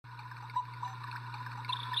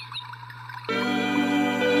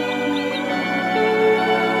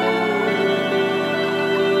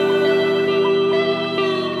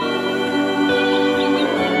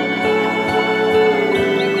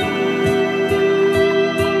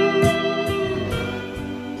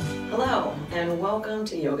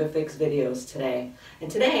Yoga Fix videos today. And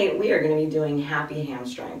today we are going to be doing happy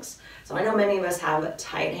hamstrings. So I know many of us have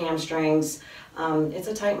tight hamstrings. It's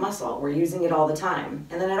a tight muscle. We're using it all the time.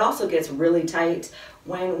 And then it also gets really tight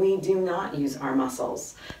when we do not use our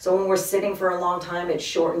muscles. So when we're sitting for a long time, it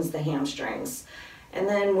shortens the hamstrings. And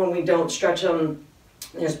then when we don't stretch them,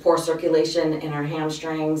 there's poor circulation in our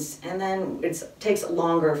hamstrings, and then it takes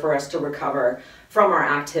longer for us to recover from our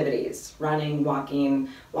activities, running, walking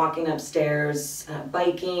upstairs,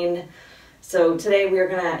 biking. So today we're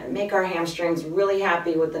gonna make our hamstrings really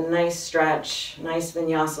happy with a nice stretch, nice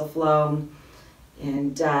vinyasa flow,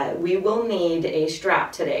 and we will need a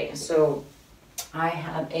strap today. So I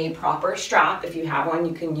have a proper strap. If you have one,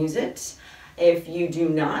 you can use it. If you do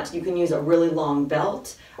not, you can use a really long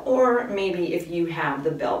belt, or maybe if you have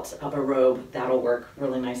the belt of a robe, that'll work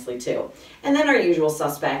really nicely too. And then our usual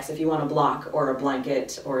suspects, if you want a block or a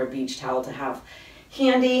blanket or a beach towel to have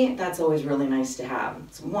handy, that's always really nice to have.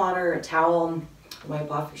 Some water, a towel,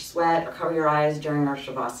 wipe off your sweat or cover your eyes during our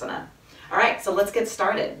Shavasana. All right, so let's get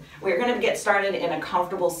started. We're gonna get started in a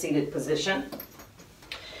comfortable seated position.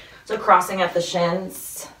 So crossing at the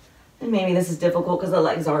shins. And maybe this is difficult because the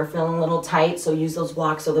legs are feeling a little tight, so use those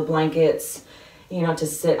blocks or the blankets, to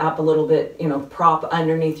sit up a little bit, prop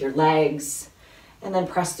underneath your legs. And then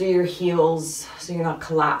press through your heels so you're not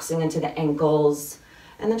collapsing into the ankles.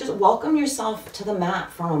 And then just welcome yourself to the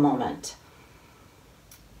mat for a moment.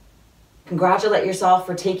 Congratulate yourself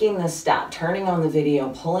for taking this step, turning on the video,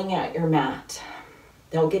 pulling out your mat.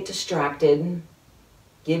 Don't get distracted.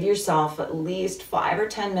 Give yourself at least 5 or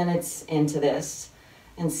 10 minutes into this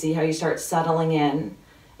and see how you start settling in.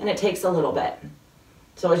 And it takes a little bit.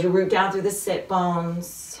 So as you root down through the sit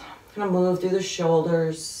bones, kind of move through the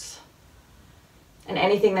shoulders, and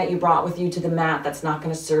anything that you brought with you to the mat that's not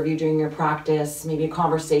going to serve you during your practice, maybe a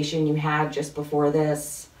conversation you had just before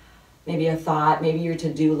this, maybe a thought, maybe your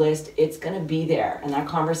to-do list, it's going to be there. And that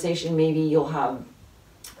conversation, maybe you'll have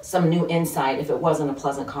some new insight if it wasn't a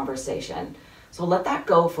pleasant conversation. So let that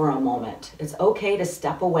go for a moment. It's okay to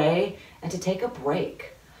step away and to take a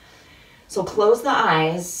break. So close the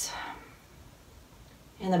eyes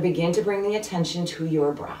and then begin to bring the attention to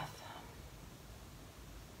your breath.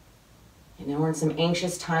 We're in some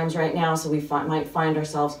anxious times right now, so we might find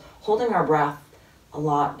ourselves holding our breath a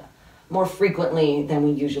lot more frequently than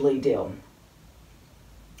we usually do.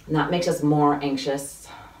 And that makes us more anxious.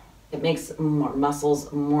 It makes our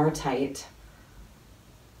muscles more tight.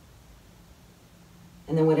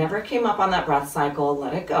 And then whatever came up on that breath cycle,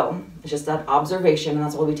 let it go. It's just that observation, and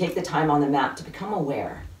that's why we take the time on the mat to become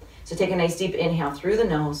aware. So take a nice deep inhale through the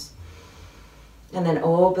nose, and then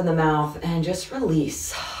open the mouth and just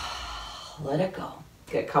release. Let it go.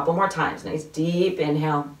 Get a couple more times. Nice deep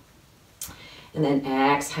inhale, and then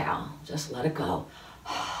exhale. Just let it go.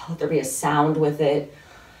 Let there be a sound with it,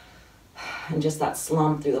 and just that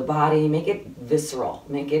slump through the body. Make it visceral.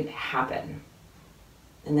 Make it happen.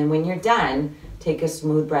 And then when you're done, take a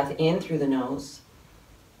smooth breath in through the nose,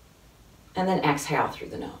 and then exhale through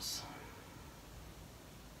the nose.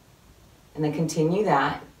 And then continue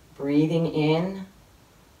that, breathing in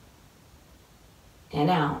and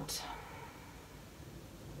out.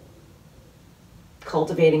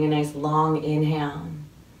 Cultivating a nice long inhale.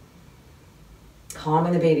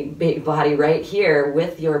 Calming the body right here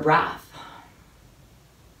with your breath.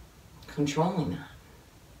 Controlling that.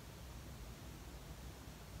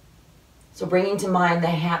 So bringing to mind the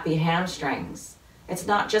happy hamstrings. It's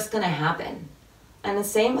not just going to happen. And the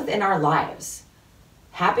same within our lives.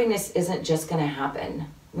 Happiness isn't just going to happen.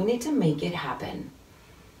 We need to make it happen.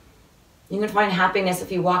 You can find happiness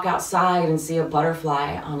if you walk outside and see a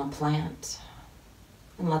butterfly on a plant.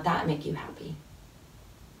 And let that make you happy.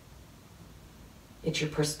 It's your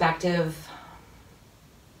perspective.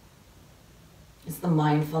 It's the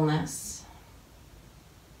mindfulness.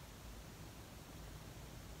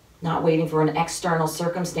 Not waiting for an external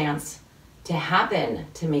circumstance to happen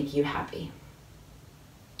to make you happy.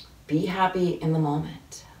 Be happy in the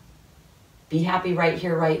moment. Be happy right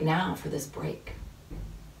here, right now for this break.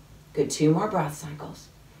 Good, 2 more breath cycles.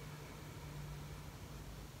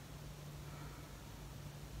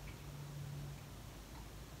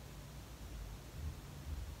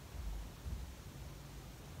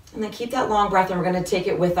 And then keep that long breath, and we're going to take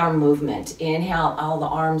it with our movement. Inhale, allow the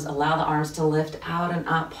arms to lift out and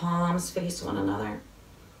up, palms face one another.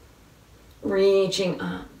 Reaching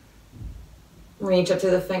up. Reach up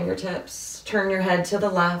through the fingertips. Turn your head to the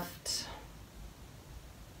left.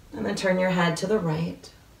 And then turn your head to the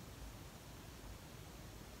right.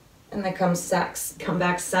 And then come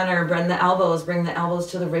back center. Bend the elbows. Bring the elbows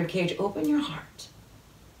to the rib cage. Open your heart.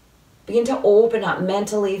 Begin to open up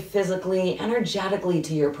mentally, physically, energetically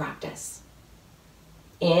to your practice.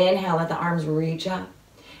 Inhale, let the arms reach up.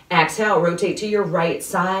 Exhale, rotate to your right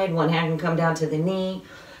side. One hand can come down to the knee.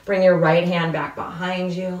 Bring your right hand back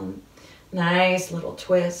behind you. Nice little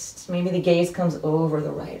twist. Maybe the gaze comes over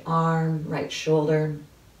the right arm, right shoulder.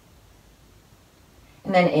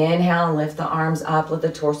 And then inhale, lift the arms up. Let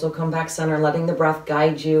the torso come back center, letting the breath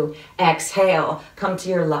guide you. Exhale, come to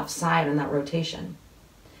your left side in that rotation.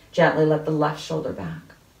 Gently let the left shoulder back.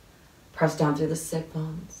 Press down through the sit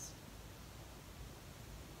bones.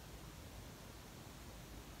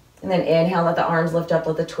 And then inhale, let the arms lift up,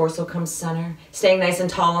 let the torso come center. Staying nice and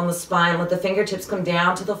tall on the spine, let the fingertips come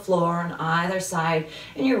down to the floor on either side.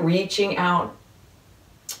 And you're reaching out.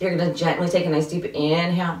 You're gonna gently take a nice deep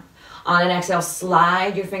inhale. On an exhale,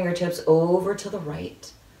 slide your fingertips over to the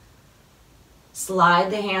right.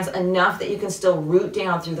 Slide the hands enough that you can still root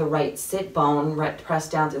down through the right sit bone, right, press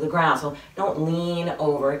down through the ground. So don't lean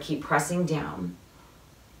over, keep pressing down.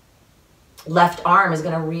 Left arm is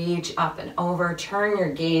going to reach up and over. Turn your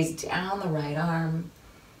gaze down the right arm.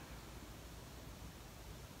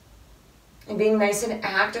 And being nice and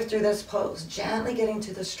active through this pose, gently getting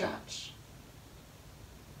to the stretch.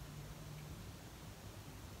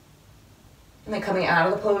 And then coming out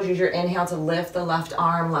of the pose, use your inhale to lift the left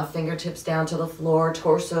arm, left fingertips down to the floor,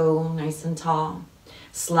 torso nice and tall.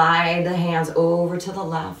 Slide the hands over to the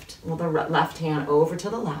left, with the left hand over to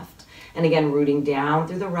the left. And again, rooting down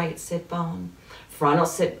through the right sit bone. Frontal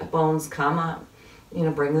sit bones come up. You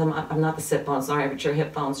know, bring them up. I'm not the sit bones, sorry, but your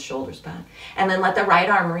hip bones, shoulders back. And then let the right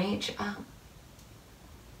arm reach up.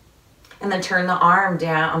 And then turn the arm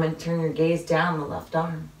down. I'm going to turn your gaze down the left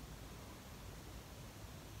arm.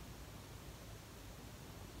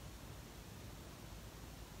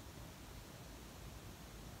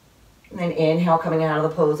 And then inhale, coming out of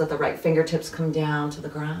the pose, let the right fingertips come down to the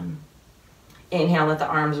ground. Inhale, let the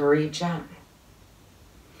arms reach out.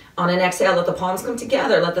 On an exhale, let the palms come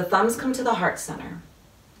together. Let the thumbs come to the heart center.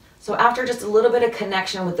 So after just a little bit of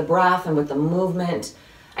connection with the breath and with the movement,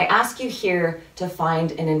 I ask you here to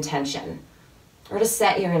find an intention or to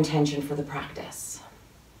set your intention for the practice.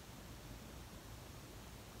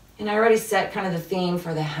 And I already set kind of the theme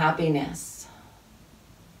for the happiness.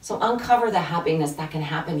 So uncover the happiness that can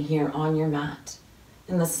happen here on your mat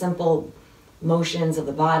in the simple motions of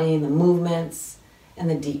the body and the movements and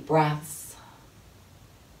the deep breaths.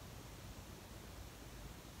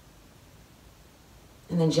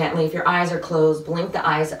 And then gently, if your eyes are closed, blink the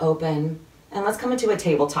eyes open. And let's come into a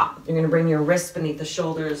tabletop. You're going to bring your wrists beneath the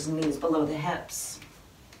shoulders, knees below the hips.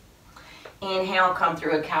 Inhale, come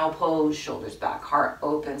through a cow pose, shoulders back, heart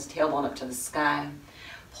opens, tailbone up to the sky.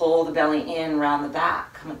 Pull the belly in, round the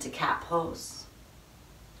back, come into cat pose.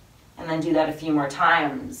 And then do that a few more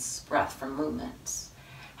times. Breath from movement.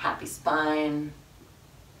 Happy spine.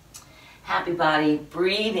 Happy body.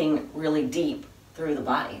 Breathing really deep through the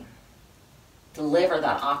body. Deliver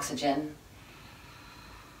that oxygen.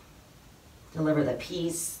 Deliver the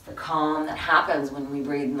peace, the calm that happens when we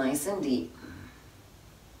breathe nice and deep.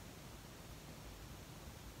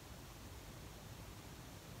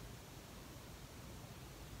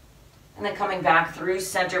 And then coming back through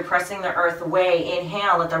center, pressing the earth away.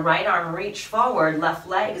 Inhale, let the right arm reach forward. Left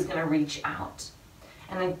leg is going to reach out.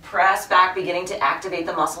 And then press back, beginning to activate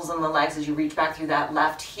the muscles in the legs as you reach back through that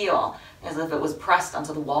left heel, as if it was pressed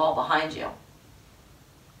onto the wall behind you.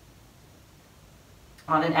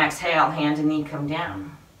 On an exhale, hand and knee come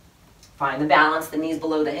down. Find the balance, the knees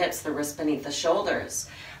below the hips, the wrists beneath the shoulders.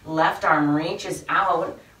 Left arm reaches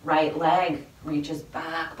out, right leg reaches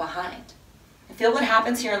back behind. Feel what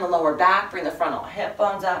happens here in the lower back. Bring the frontal hip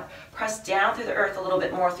bones up. Press down through the earth a little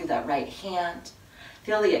bit more through that right hand.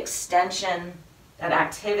 Feel the extension, that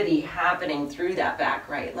activity happening through that back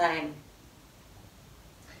right leg.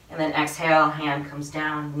 And then exhale, hand comes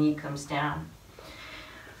down, knee comes down.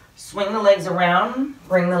 Swing the legs around.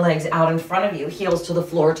 Bring the legs out in front of you. Heels to the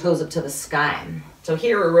floor, toes up to the sky. So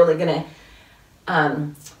here we're really going to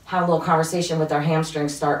have a little conversation with our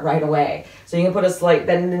hamstrings start right away. So you can put a slight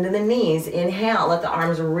bend into the knees. Inhale, let the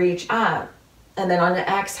arms reach up. And then on the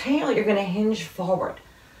exhale, you're going to hinge forward.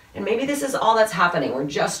 And maybe this is all that's happening. We're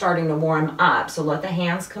just starting to warm up. So let the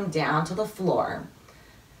hands come down to the floor.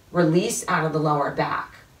 Release out of the lower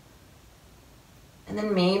back. And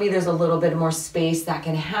then maybe there's a little bit more space that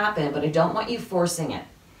can happen, but I don't want you forcing it.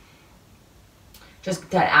 Just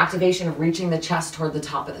that activation of reaching the chest toward the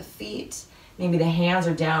top of the feet. Maybe the hands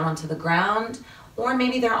are down onto the ground, or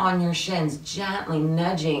maybe they're on your shins, gently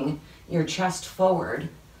nudging your chest forward,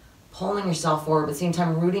 pulling yourself forward, but at the same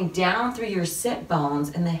time rooting down through your sit bones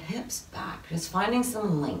and the hips back, just finding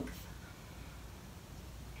some length.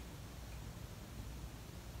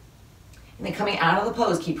 And then coming out of the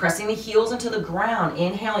pose, keep pressing the heels into the ground.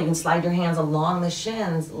 Inhale, you can slide your hands along the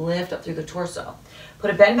shins, lift up through the torso. Put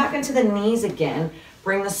a bend back into the knees again.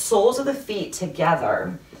 Bring the soles of the feet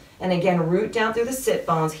together. And again, root down through the sit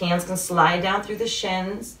bones. Hands can slide down through the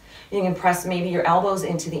shins. You can press maybe your elbows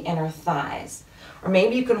into the inner thighs. Or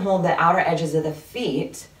maybe you can hold the outer edges of the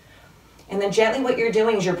feet. And then gently what you're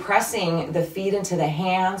doing is you're pressing the feet into the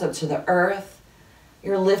hands or to the earth.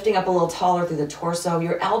 You're lifting up a little taller through the torso.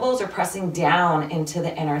 Your elbows are pressing down into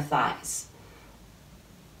the inner thighs.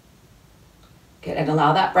 Good, and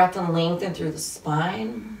allow that breath to lengthen through the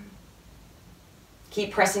spine.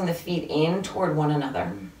 Keep pressing the feet in toward one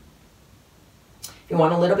another. If you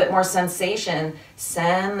want a little bit more sensation,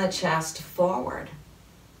 send the chest forward.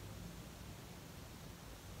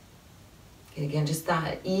 Okay, again, just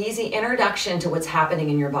that easy introduction to what's happening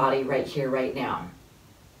in your body right here, right now.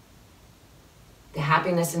 The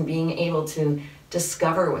happiness in being able to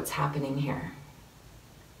discover what's happening here.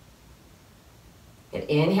 And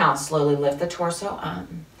inhale, slowly lift the torso up.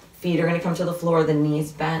 Feet are going to come to the floor, the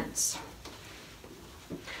knees bent.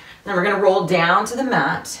 Then we're going to roll down to the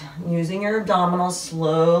mat, using your abdominals,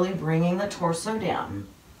 slowly bringing the torso down.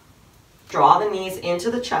 Draw the knees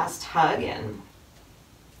into the chest, hug in.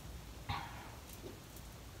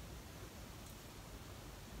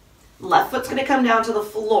 Left foot's going to come down to the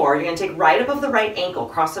floor. You're going to take right above the right ankle,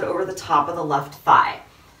 cross it over the top of the left thigh.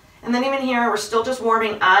 And then even here, we're still just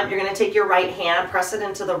warming up. You're going to take your right hand, press it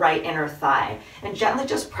into the right inner thigh, and gently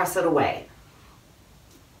just press it away.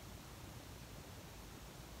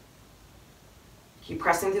 Keep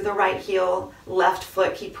pressing through the right heel. Left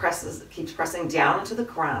foot keeps pressing down into the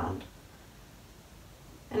ground.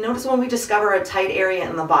 And notice when we discover a tight area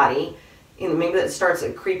in the body, maybe it starts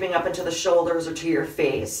creeping up into the shoulders or to your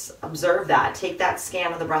face. Observe that. Take that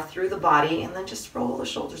scan of the breath through the body and then just roll the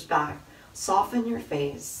shoulders back. Soften your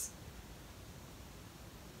face.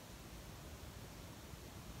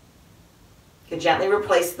 You can gently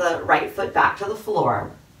replace the right foot back to the floor,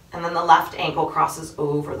 and then the left ankle crosses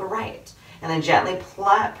over the right. And then gently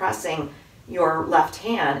pressing your left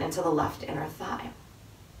hand into the left inner thigh.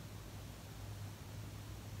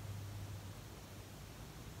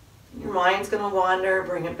 Your mind's going to wander,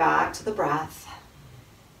 bring it back to the breath.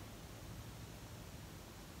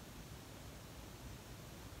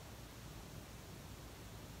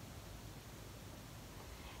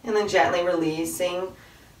 And then gently releasing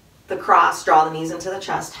the cross, draw the knees into the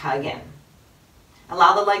chest, hug in.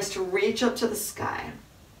 Allow the legs to reach up to the sky.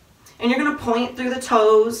 And you're going to point through the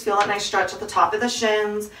toes, feel that nice stretch at the top of the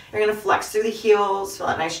shins. You're going to flex through the heels, feel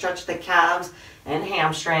that nice stretch at the calves and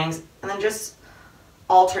hamstrings, and then just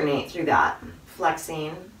alternate through that,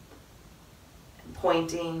 flexing, and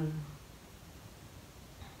pointing.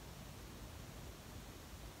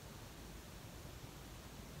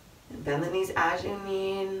 And bend the knees as you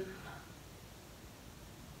need.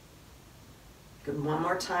 Good, one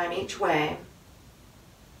more time each way.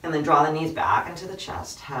 And then draw the knees back into the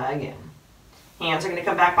chest, hug in. Hands are going to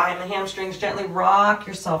come back behind the hamstrings. Gently rock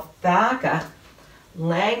yourself back up,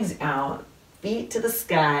 legs out. Feet to the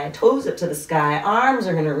sky, toes up to the sky, arms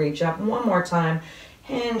are going to reach up. One more time,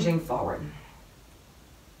 hinging forward.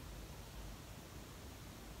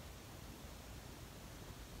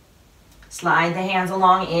 Slide the hands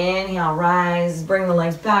along, inhale, rise, bring the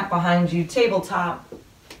legs back behind you, tabletop.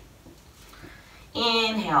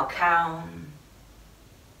 Inhale, cow.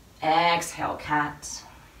 Exhale, cat.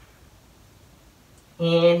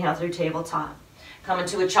 Inhale through tabletop. Come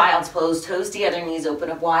into a child's pose, toes together, knees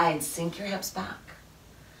open up wide, sink your hips back.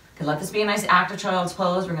 Okay, let this be a nice active child's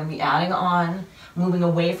pose. We're going to be adding on, moving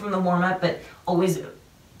away from the warm-up, but always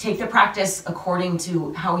take the practice according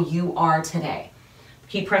to how you are today.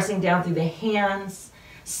 Keep pressing down through the hands,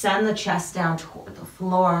 send the chest down toward the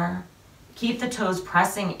floor. Keep the toes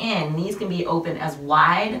pressing in. Knees can be open as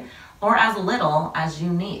wide or as little as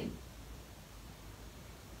you need.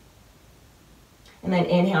 And then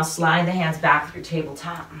inhale, slide the hands back through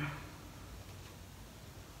tabletop.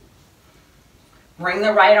 Bring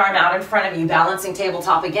the right arm out in front of you, balancing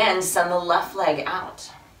tabletop again. Send the left leg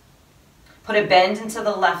out. Put a bend into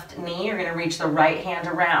the left knee. You're going to reach the right hand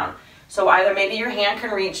around. So either maybe your hand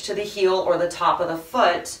can reach to the heel or the top of the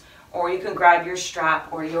foot, or you can grab your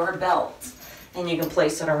strap or your belt and you can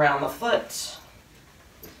place it around the foot.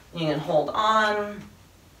 You can hold on.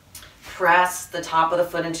 Press the top of the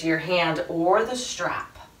foot into your hand or the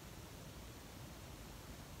strap.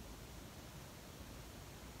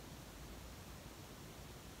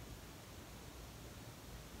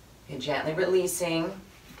 Okay, gently releasing,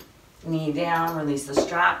 knee down, release the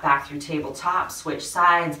strap, back through tabletop, switch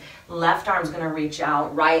sides. Left arm's going to reach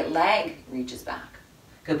out, right leg reaches back.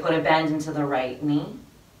 Good, put a bend into the right knee.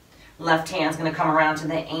 Left hand's gonna come around to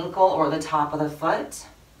the ankle or the top of the foot.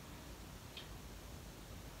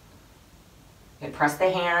 Good, press the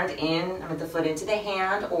hand in, the foot into the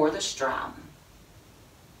hand or the strap.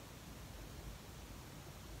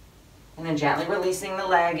 And then gently releasing the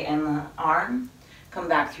leg and the arm. Come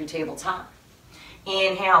back through tabletop.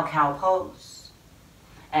 Inhale, cow pose.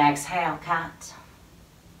 Exhale, cat.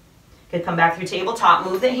 Good, come back through tabletop.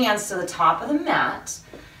 Move the hands to the top of the mat.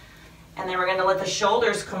 And then we're going to let the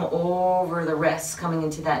shoulders come over the wrists, coming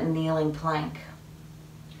into that kneeling plank.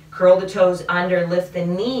 Curl the toes under, lift the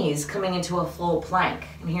knees, coming into a full plank.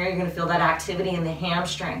 And here you're going to feel that activity in the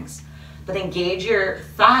hamstrings. But engage your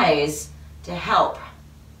thighs to help.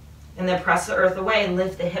 And then press the earth away,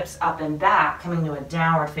 lift the hips up and back, coming to a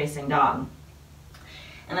downward facing dog.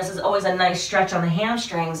 And this is always a nice stretch on the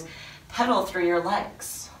hamstrings. Pedal through your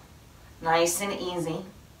legs. Nice and easy.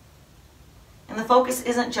 And the focus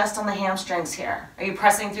isn't just on the hamstrings here. Are you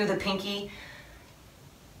pressing through the pinky?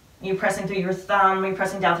 Are you pressing through your thumb? Are you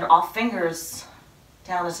pressing down through all fingers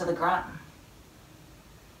down into the ground?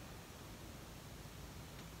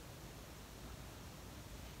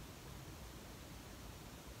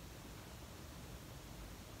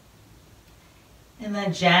 And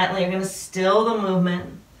then gently, you're going to still the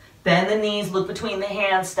movement. Bend the knees, look between the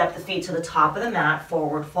hands, step the feet to the top of the mat,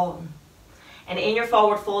 forward fold. And in your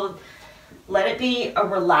forward fold, let it be a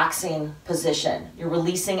relaxing position. You're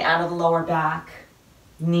releasing out of the lower back.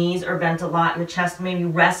 Knees are bent a lot, and the chest may be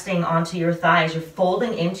resting onto your thighs. You're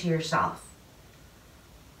folding into yourself.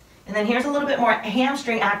 And then here's a little bit more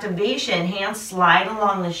hamstring activation. Hands slide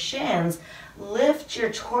along the shins. Lift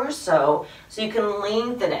your torso so you can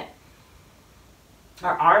lengthen it.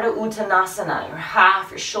 Our Ardha Uttanasana, your half,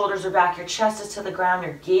 your shoulders are back, your chest is to the ground,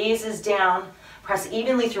 your gaze is down. Press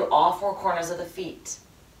evenly through all four corners of the feet.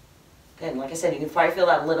 Good, like I said, you can probably feel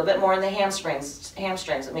that a little bit more in the hamstrings,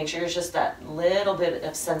 but make sure it's just that little bit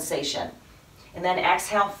of sensation. And then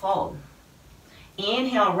exhale, fold.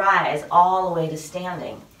 Inhale, rise all the way to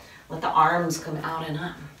standing. Let the arms come out and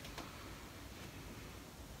up.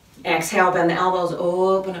 Exhale, bend the elbows,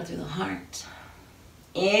 open up through the heart.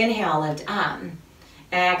 Inhale, lift up.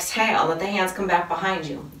 Exhale, let the hands come back behind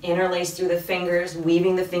you. Interlace through the fingers,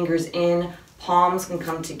 weaving the fingers in. Palms can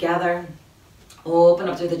come together. Open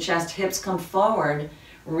up through the chest, hips come forward.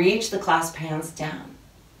 Reach the clasp hands down.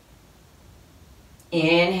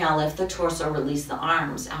 Inhale, lift the torso, release the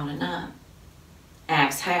arms out and up.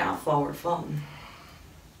 Exhale, forward fold.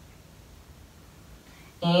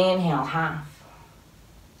 Inhale, half.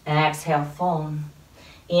 Exhale, fold.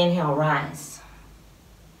 Inhale, rise.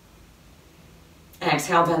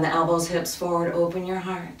 Exhale, bend the elbows, hips forward, open your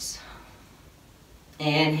heart.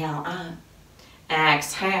 Inhale, up.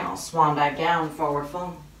 Exhale, swan dive down, forward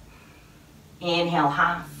fold. Inhale,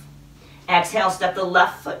 half. Exhale, step the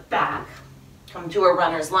left foot back. Come to a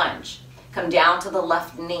runner's lunge. Come down to the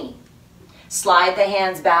left knee. Slide the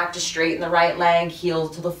hands back to straighten the right leg,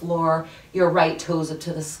 heels to the floor, your right toes up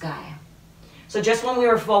to the sky. So just when we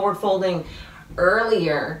were forward folding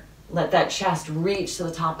earlier, let that chest reach to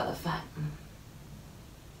the top of the foot.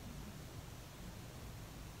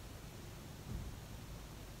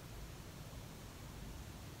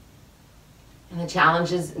 And the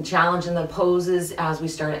challenge in the poses as we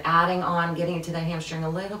start adding on, getting into that hamstring a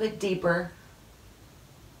little bit deeper.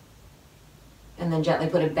 And then gently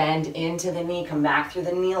put a bend into the knee, come back through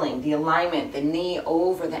the kneeling, the alignment, the knee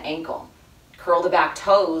over the ankle. Curl the back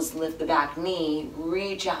toes, lift the back knee,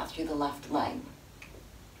 reach out through the left leg.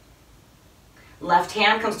 Left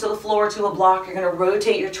hand comes to the floor to a block. You're going to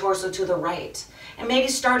rotate your torso to the right. And maybe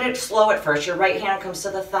start it slow at first. Your right hand comes to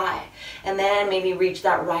the thigh. And then maybe reach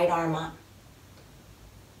that right arm up.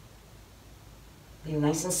 Be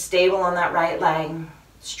nice and stable on that right leg.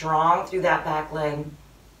 Strong through that back leg.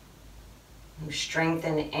 You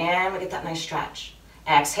strengthen and we get that nice stretch.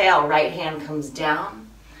 Exhale, right hand comes down.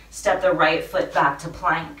 Step the right foot back to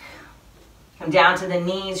plank. Come down to the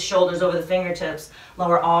knees, shoulders over the fingertips.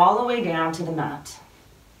 Lower all the way down to the mat.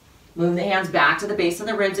 Move the hands back to the base of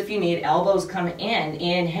the ribs if you need. Elbows come in.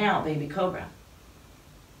 Inhale, baby cobra.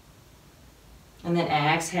 And then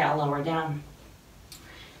exhale, lower down.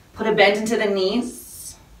 Put a bend into the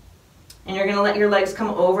knees. And you're going to let your legs come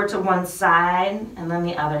over to one side and then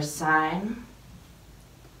the other side.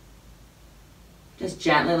 Just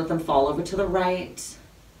gently let them fall over to the right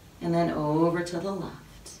and then over to the left.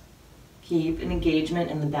 Keep an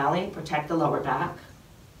engagement in the belly. Protect the lower back.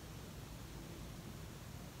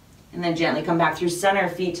 And then gently come back through center,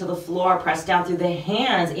 feet to the floor. Press down through the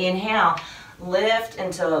hands. Inhale. Lift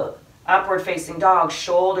into upward facing dog.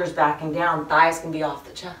 Shoulders back and down. Thighs can be off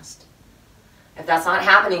the chest. If that's not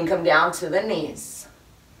happening, come down to the knees.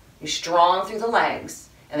 You're strong through the legs,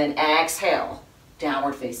 and then exhale,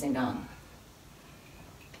 downward facing dog.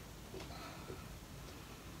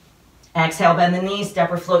 Exhale, bend the knees,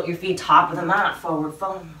 step or float your feet, top of the mat, forward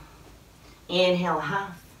fold. Inhale,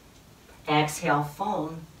 half. Exhale,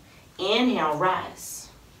 fold. Inhale, rise.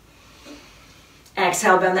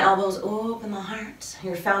 Exhale, bend the elbows, open the heart.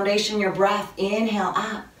 Your foundation, your breath. Inhale,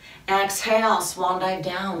 up. Exhale, swan dive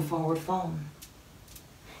down, forward fold.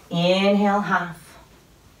 Inhale, half.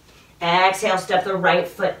 Exhale, step the right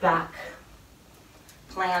foot back.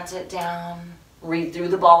 Plant it down. Read through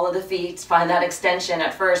the ball of the feet. Find that extension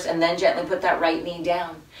at first, and then gently put that right knee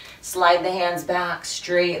down. Slide the hands back,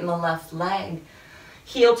 straighten the left leg.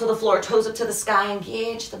 Heel to the floor, toes up to the sky,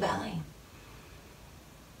 engage the belly.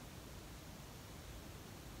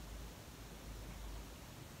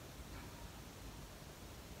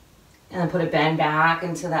 And then put a bend back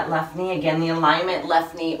into that left knee. Again, the alignment,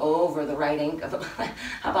 left knee over the right ankle.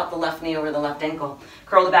 How about the left knee over the left ankle?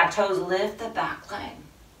 Curl the back toes, lift the back leg.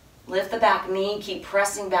 Lift the back knee, keep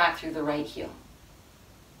pressing back through the right heel.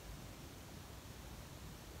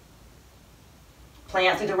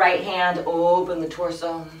 Plant through the right hand, open the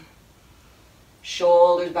torso.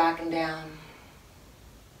 Shoulders back and down.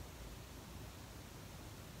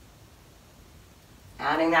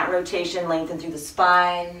 Adding that rotation, lengthen through the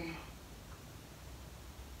spine.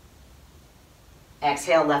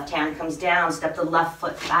 Exhale, left hand comes down, step the left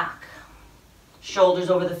foot back.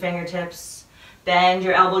 Shoulders over the fingertips. Bend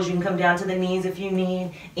your elbows, you can come down to the knees if you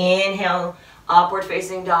need. Inhale, upward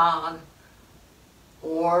facing dog,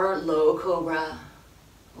 or low cobra,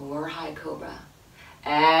 or high cobra.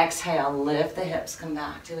 Exhale, lift the hips, come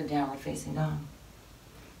back to a downward facing dog.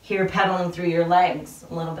 Here, pedaling through your legs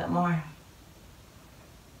a little bit more.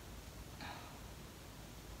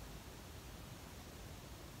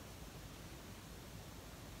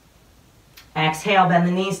 Exhale, bend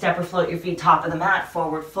the knees, step or float your feet, top of the mat,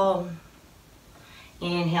 forward fold.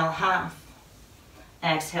 Inhale, half.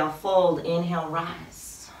 Exhale, fold. Inhale,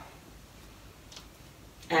 rise.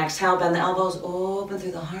 Exhale, bend the elbows, open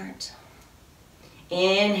through the heart.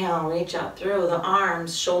 Inhale, reach up through the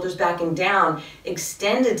arms, shoulders back and down.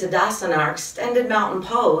 Extended Tadasana, our extended mountain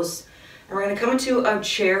pose. And we're going to come into a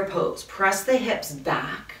chair pose. Press the hips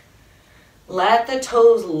back. Let the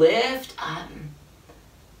toes lift up.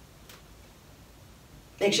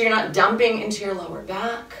 Make sure you're not dumping into your lower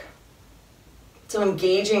back. So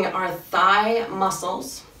engaging our thigh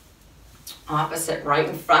muscles, opposite right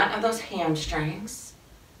in front of those hamstrings.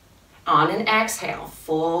 On an exhale,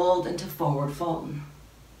 fold into forward fold.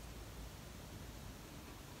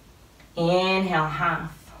 Inhale,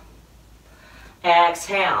 half.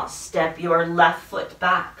 Exhale, step your left foot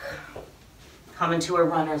back. Come into a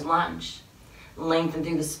runner's lunge. Lengthen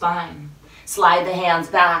through the spine. Slide the hands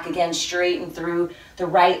back, again, straighten through the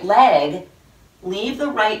right leg. Leave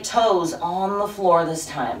the right toes on the floor this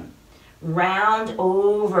time. Round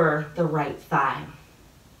over the right thigh.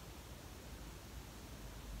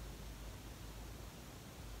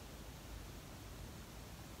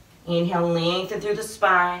 Inhale, lengthen through the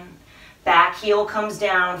spine. Back heel comes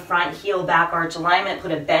down, front heel, back arch alignment.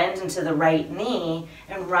 Put a bend into the right knee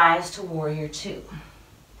and rise to warrior two.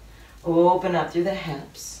 Open up through the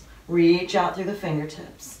hips. Reach out through the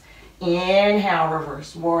fingertips. Inhale,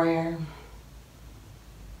 reverse warrior.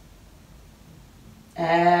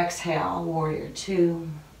 Exhale, warrior two.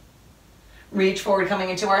 Reach forward, coming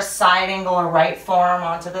into our side angle, our right forearm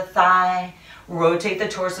onto the thigh. Rotate the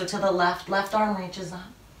torso to the left. Left arm reaches up.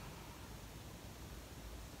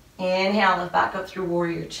 Inhale, lift back up through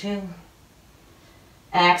warrior two.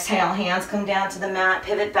 Exhale, hands come down to the mat,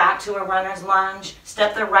 pivot back to a runner's lunge,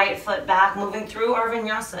 step the right foot back, moving through our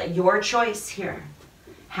vinyasa. Your choice here.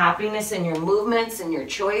 Happiness in your movements and your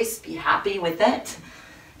choice. Be happy with it.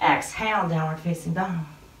 Exhale, downward facing dog.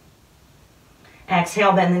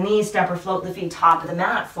 Exhale, bend the knees, step or float the feet, top of the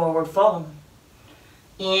mat, forward fold.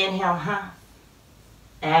 Inhale, half.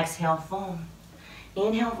 Exhale, fold.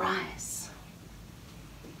 Inhale, rise.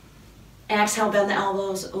 Exhale, bend the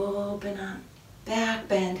elbows, open up. Back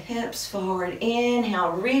bend, hips forward.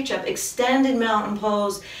 Inhale, reach up, extended mountain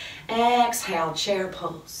pose. Exhale, chair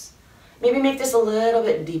pose. Maybe make this a little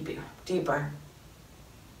bit deeper.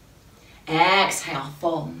 Exhale,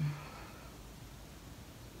 fold.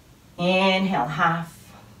 Inhale,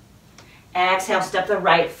 half. Exhale, step the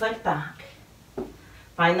right foot back.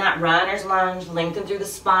 Find that runner's lunge, lengthen through the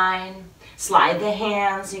spine. Slide the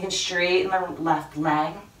hands so you can straighten the left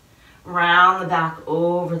leg. Round the back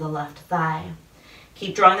over the left thigh.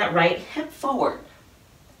 Keep drawing that right hip forward.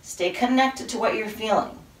 Stay connected to what you're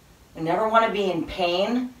feeling. You never want to be in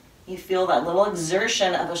pain. You feel that little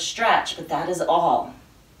exertion of a stretch, but that is all.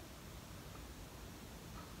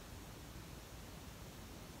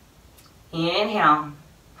 Inhale,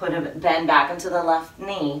 put a bend back into the left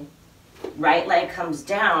knee. Right leg comes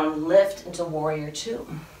down, lift into warrior two.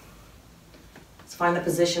 Let's find the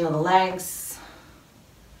position of the legs.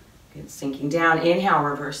 Good, sinking down. Inhale,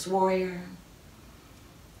 reverse warrior.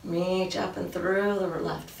 Reach up and through the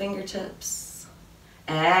left fingertips.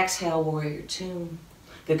 Exhale, warrior two.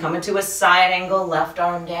 Good, come into a side angle, left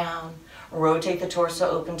arm down. Rotate the torso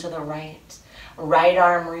open to the right. Right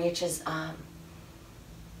arm reaches up.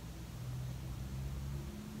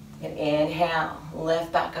 And inhale,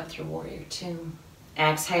 lift back up through warrior two.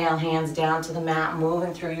 Exhale, hands down to the mat,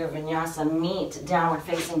 moving through your vinyasa. Meet downward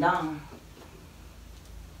facing dog.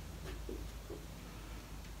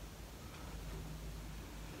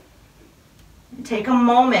 Take a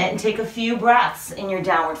moment and take a few breaths in your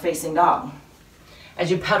downward facing dog. As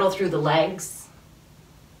you pedal through the legs,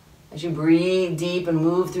 as you breathe deep and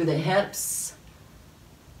move through the hips,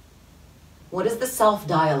 what is the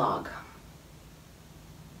self-dialogue?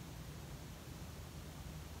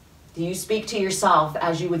 Do you speak to yourself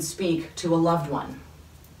as you would speak to a loved one?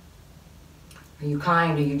 Are you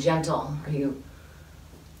kind? Are you gentle? Are you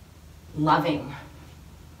loving?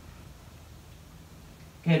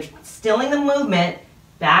 Good. Stilling the movement,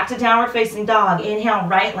 back to downward facing dog. Inhale,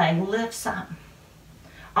 right leg lifts up.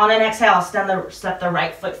 On an exhale, step the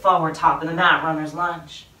right foot forward, top of the mat, runner's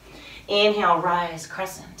lunge. Inhale, rise,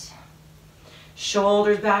 crescent.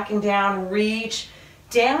 Shoulders back and down, reach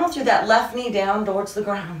down through that left knee down towards the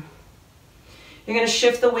ground. You're going to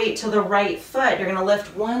shift the weight to the right foot. You're going to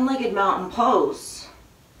lift one-legged mountain pose.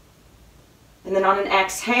 And then on an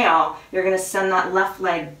exhale, you're going to send that left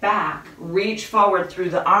leg back. Reach forward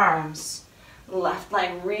through the arms. Left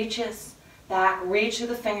leg reaches back, reach through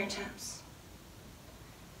the fingertips.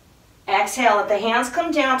 Exhale, let the hands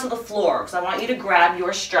come down to the floor because I want you to grab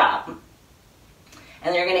your strap. And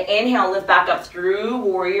then you're going to inhale, lift back up through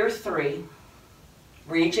warrior three.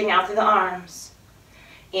 Reaching out through the arms.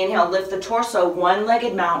 Inhale, lift the torso,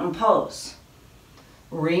 one-legged mountain pose.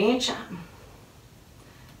 Reach up.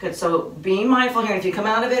 Good, so be mindful here. If you come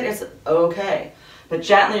out of it, it's okay. But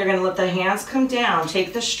gently, you're going to let the hands come down.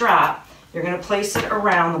 Take the strap. You're going to place it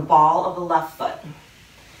around the ball of the left foot.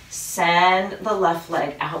 Send the left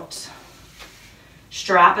leg out.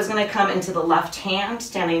 Strap is going to come into the left hand,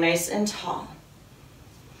 standing nice and tall.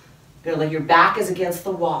 Good, like your back is against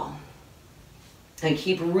the wall. And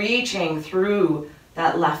keep reaching through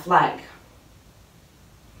that left leg.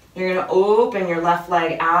 You're going to open your left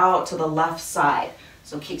leg out to the left side.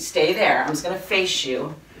 So stay there. I'm just going to face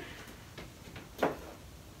you.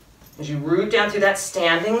 As you root down through that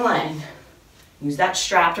standing leg, use that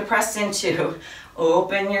strap to press into.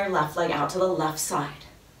 Open your left leg out to the left side.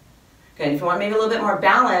 Good. If you want maybe a little bit more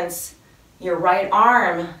balance, your right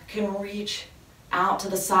arm can reach out to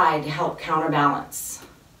the side to help counterbalance.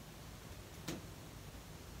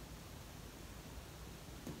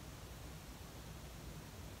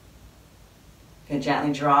 Good.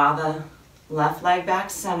 Gently draw the left leg back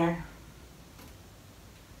center.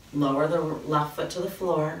 Lower the left foot to the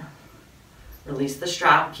floor. Release the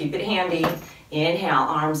strap. Keep it handy. Inhale,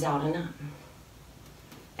 arms out and up.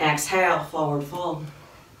 Exhale, forward fold.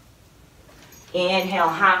 Inhale,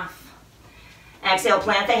 half. Exhale,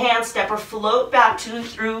 plant the hands, step or float back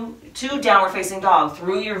to downward facing dog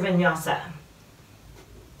through your vinyasa.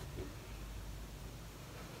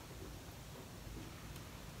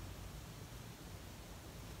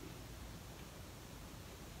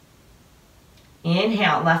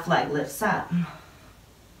 Inhale, left leg lifts up.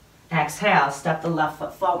 Exhale, step the left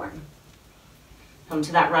foot forward. Come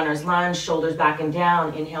to that runner's lunge, shoulders back and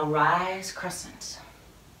down. Inhale, rise, crescent.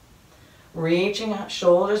 Reaching out,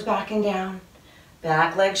 shoulders back and down.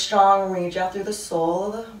 Back leg strong, reach out through the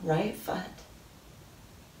sole of the right foot.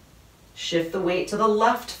 Shift the weight to the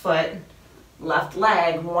left foot, left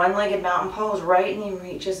leg, one-legged mountain pose, right knee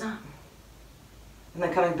reaches up. And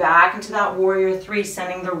then coming back into that warrior three,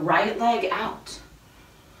 sending the right leg out.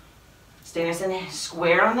 Stay nice and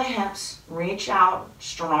square on the hips, reach out,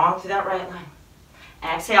 strong through that right leg.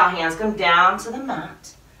 Exhale, hands come down to the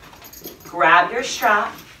mat. Grab your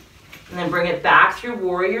strap, and then bring it back through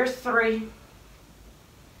warrior three.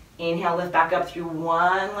 Inhale, lift back up through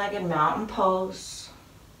one-legged mountain pose.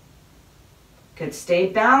 Good, stay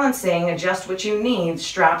balancing, adjust what you need.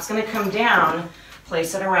 Strap's gonna come down,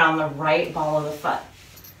 place it around the right ball of the foot.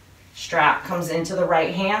 Strap comes into the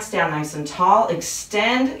right hand, stand nice and tall,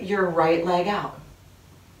 extend your right leg out.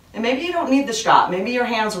 And maybe you don't need the strap, maybe your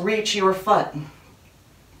hands reach your foot.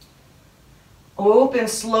 Open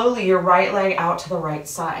slowly your right leg out to the right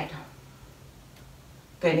side.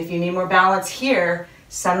 Good, if you need more balance here,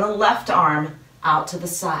 send the left arm out to the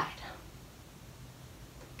side.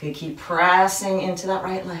 Good, keep pressing into that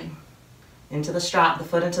right leg, into the strap, the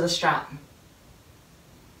foot into the strap.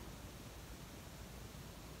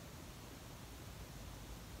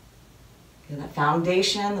 Good, that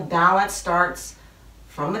foundation, the balance starts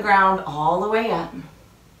from the ground all the way up.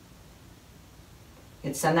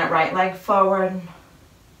 Good, send that right leg forward.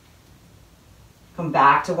 Come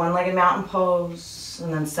back to one-legged mountain pose,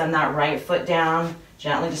 and then send that right foot down.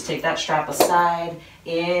 Gently just take that strap aside.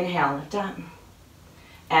 Inhale, lift up.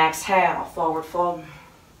 Exhale, forward fold.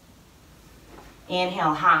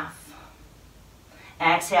 Inhale, half.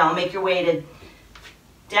 Exhale, make your way to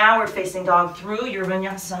downward facing dog through your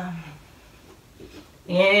vinyasa.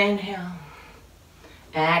 Inhale.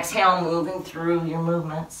 Exhale, moving through your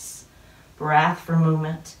movements. Breath for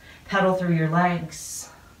movement. Pedal through your legs.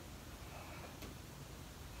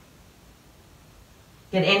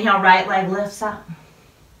 Good, inhale, right leg lifts up.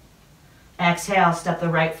 Exhale, step the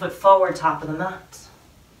right foot forward, top of the mat.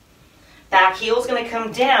 Back heel's gonna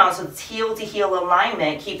come down, so it's heel to heel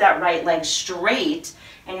alignment. Keep that right leg straight,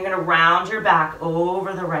 and you're gonna round your back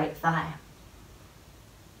over the right thigh.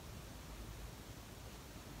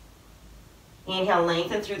 Inhale,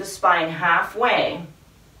 lengthen through the spine halfway.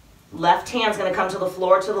 Left hand's gonna come to the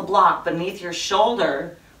floor, to the block beneath your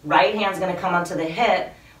shoulder. Right hand's gonna come onto the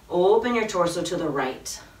hip. Open your torso to the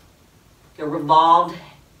right. Your revolved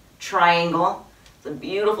triangle. It's a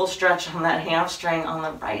beautiful stretch on that hamstring on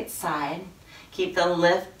the right side. Keep the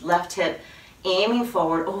left hip aiming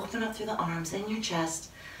forward. Open up through the arms and your chest.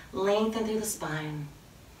 Lengthen through the spine.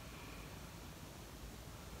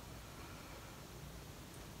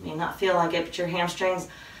 May not feel like it, but your hamstrings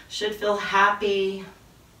should feel happy.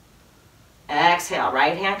 Exhale,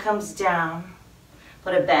 right hand comes down.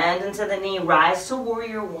 Put a bend into the knee, rise to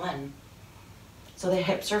warrior one. So the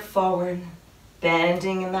hips are forward,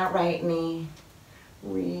 bending in that right knee.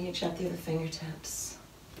 Reach up through the fingertips.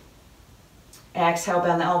 Exhale,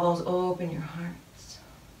 bend the elbows, open your heart.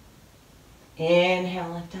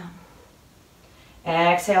 Inhale, lift up.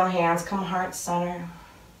 Exhale, hands come heart center.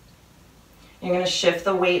 You're gonna shift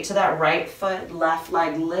the weight to that right foot, left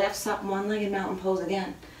leg lifts up, one-legged mountain pose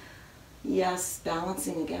again. Yes,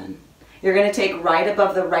 balancing again. You're gonna take right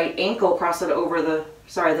above the right ankle, cross it over the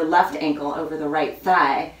left ankle over the right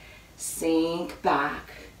thigh. Sink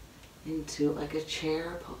back into like a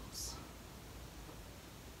chair pose.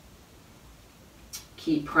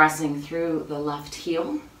 Keep pressing through the left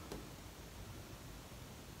heel.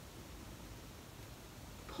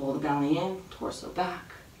 Pull the belly in, torso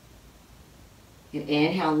back.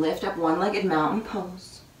 Inhale, lift up, one-legged mountain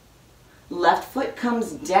pose. Left foot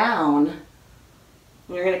comes down.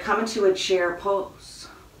 You're going to come into a chair pose.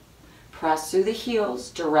 Press through the heels,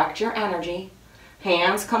 direct your energy.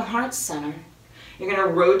 Hands come heart center. You're going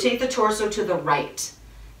to rotate the torso to the right.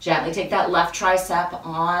 Gently take that left tricep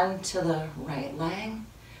onto the right leg.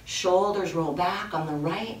 Shoulders roll back on the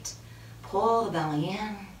right. Pull the belly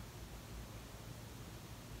in.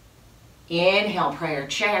 Inhale, prayer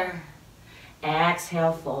chair.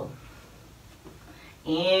 Exhale, fold.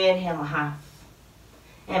 Inhale, half.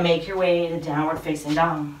 And make your way to downward facing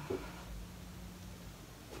dog.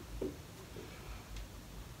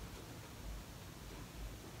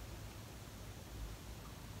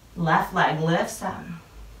 Left leg lifts up.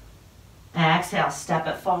 Exhale, step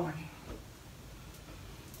it forward.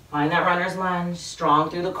 Find that runner's lunge, strong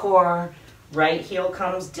through the core. Right heel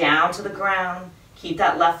comes down to the ground. Keep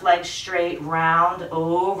that left leg straight, round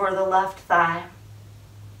over the left thigh.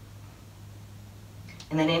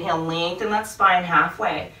 And then inhale, lengthen that spine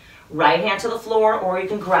halfway. Right hand to the floor, or you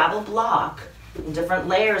can grab a block in different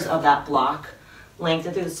layers of that block.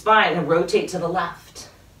 Lengthen through the spine and rotate to the left.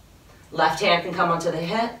 Left hand can come onto the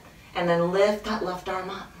hip, and then lift that left arm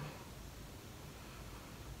up.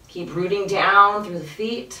 Keep rooting down through the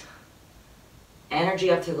feet.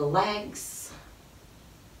 Energy up through the legs.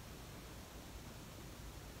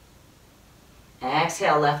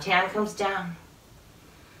 Exhale, left hand comes down.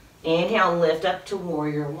 Inhale, lift up to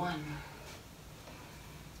warrior one.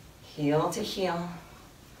 Heel to heel.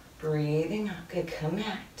 Breathing up, good,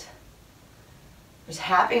 connect. There's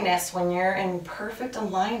happiness when you're in perfect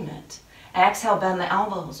alignment. Exhale, bend the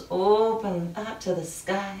elbows, open up to the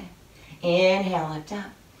sky. Inhale, lift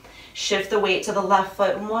up. Shift the weight to the left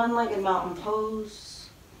foot, one-legged mountain pose.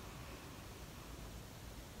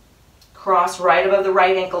 Cross right above the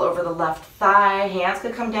right ankle over the left thigh. Hands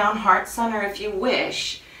could come down heart center if you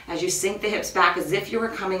wish, as you sink the hips back as if you were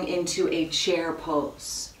coming into a chair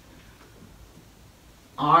pose.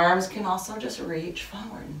 Arms can also just reach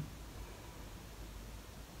forward.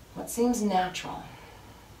 What seems natural.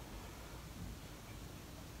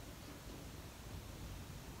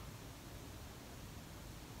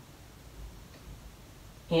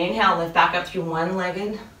 Inhale, lift back up through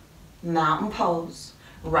one-legged mountain pose.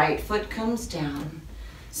 Right foot comes down.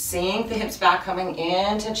 Sink the hips back, coming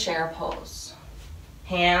into chair pose.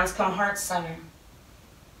 Hands come heart center.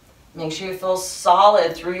 Make sure you feel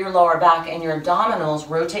solid through your lower back and your abdominals.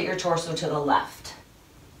 Rotate your torso to the left.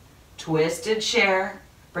 Twisted chair.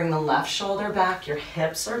 Bring the left shoulder back. Your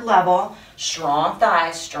hips are level. Strong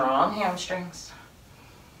thighs, strong hamstrings.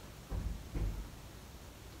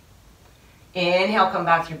 Inhale, come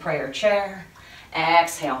back through prayer chair.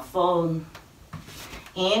 Exhale, fold.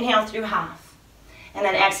 Inhale through half. And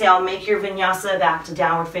then exhale, make your vinyasa back to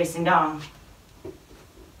downward facing dog.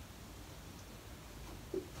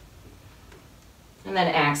 And then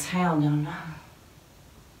exhale, no.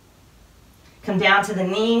 Come down to the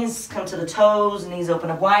knees, come to the toes, knees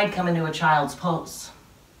open up wide, come into a child's pose.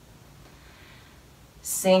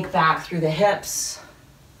 Sink back through the hips.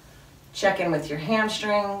 Check in with your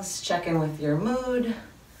hamstrings, check in with your mood,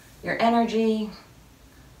 your energy.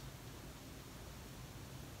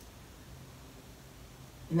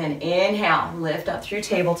 And then inhale, lift up through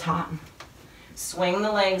tabletop. Swing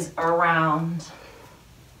the legs around.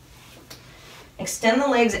 Extend the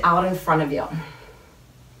legs out in front of you.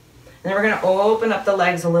 Then we're going to open up the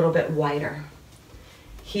legs a little bit wider.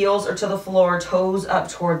 Heels are to the floor, toes up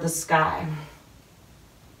toward the sky.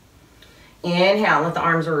 Inhale, let the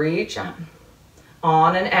arms reach up.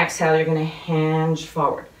 On an exhale, you're going to hinge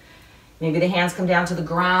forward. Maybe the hands come down to the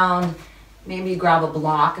ground. Maybe you grab a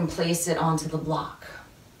block and place it onto the block.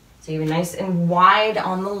 So you're nice and wide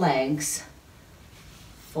on the legs.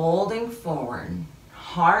 Folding forward.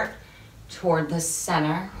 Heart toward the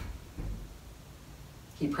center.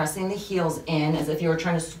 Keep pressing the heels in as if you were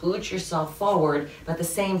trying to scooch yourself forward, but at the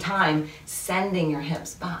same time, sending your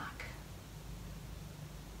hips back.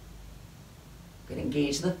 Good,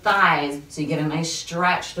 engage the thighs so you get a nice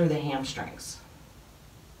stretch through the hamstrings.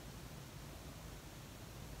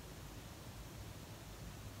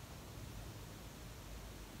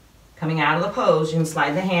 Coming out of the pose, you can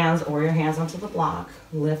slide the hands or your hands onto the block,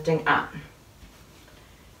 lifting up.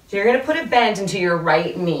 So you're going to put a bend into your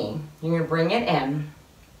right knee. You're going to bring it in.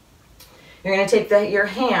 You're going to take your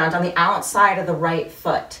hand on the outside of the right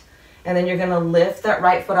foot. And then you're going to lift that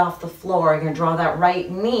right foot off the floor. You're going to draw that right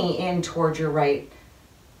knee in towards your right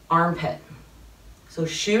armpit. So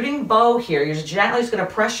shooting bow here. You're just going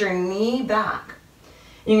to press your knee back.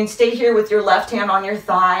 You can stay here with your left hand on your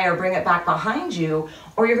thigh or bring it back behind you.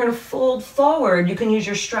 Or you're going to fold forward. You can use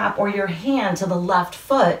your strap or your hand to the left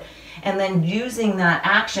foot. And then using that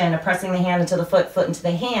action of pressing the hand into the foot, foot into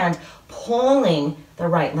the hand, pulling the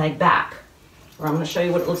right leg back. Or I'm going to show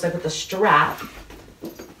you what it looks like with the strap.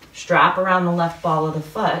 Strap around the left ball of the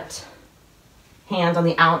foot. Hand on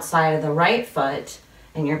the outside of the right foot.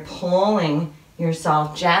 And you're pulling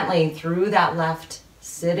yourself gently through that left,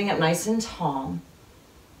 sitting up nice and tall.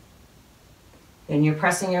 And you're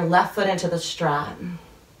pressing your left foot into the strap.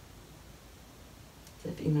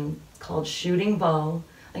 It's called shooting bow.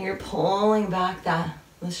 And you're pulling back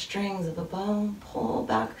the strings of the bow. Pull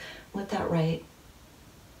back with that right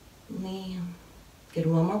knee. Get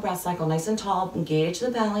one more breath cycle, nice and tall. Engage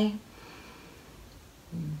the belly.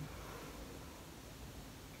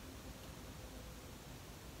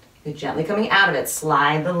 Good, gently coming out of it.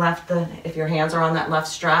 Slide the left, if your hands are on that left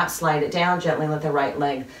strap, slide it down. Gently let the right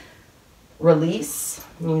leg release.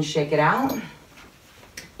 You can shake it out.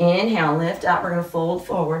 Inhale, lift up. We're going to fold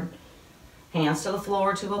forward. Hands to the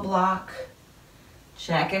floor, to a block.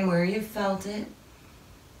 Check in where you felt it.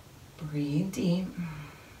 Breathe deep.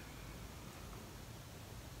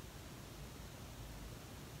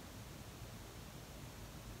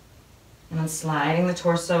 And then sliding the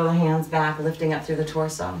torso, the hands back, lifting up through the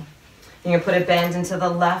torso. You're going to put a bend into the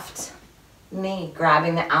left knee,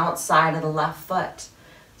 grabbing the outside of the left foot.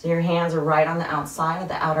 So your hands are right on the outside of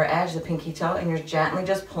the outer edge, the pinky toe, and you're gently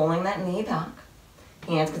just pulling that knee back.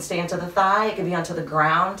 Hands can stay onto the thigh. It could be onto the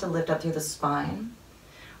ground to lift up through the spine.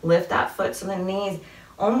 Lift that foot so the knees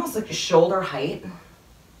almost like shoulder height.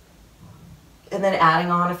 And then adding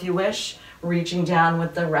on if you wish, reaching down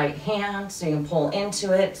with the right hand so you can pull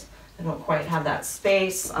into it. I don't quite have that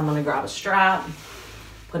space. I'm going to grab a strap,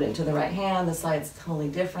 put it into the right hand. The side's totally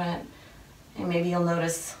different. And maybe you'll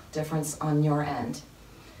notice difference on your end.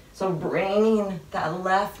 So bringing that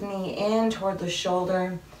left knee in toward the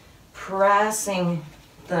shoulder, pressing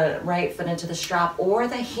the right foot into the strap or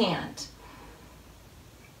the hand.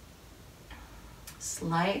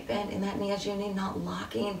 Slight bend in that knee as you need, not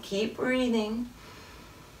locking. Keep breathing.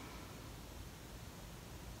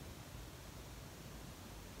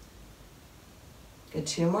 Good,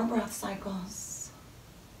 2 more breath cycles.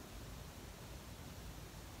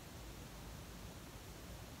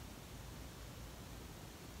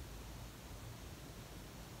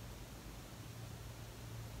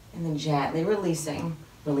 And then gently releasing.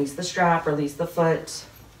 Release the strap, release the foot.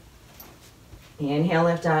 Inhale,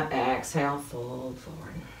 lift up, exhale, fold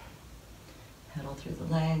forward. Pedal through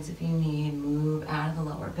the legs if you need. Move out of the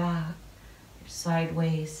lower back, your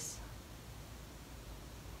sideways.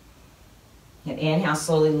 And inhale,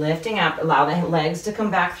 slowly lifting up. Allow the legs to come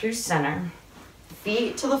back through center.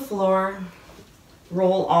 Feet to the floor.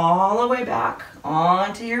 Roll all the way back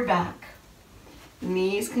onto your back.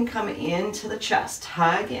 Knees can come into the chest.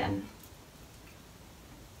 Hug in.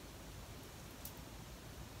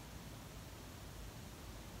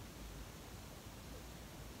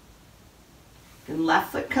 And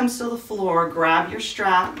left foot comes to the floor. Grab your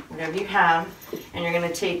strap, whatever you have, and you're going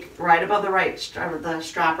to take right above the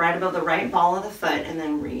strap right above the right ball of the foot, and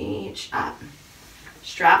then reach up.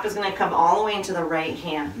 Strap is going to come all the way into the right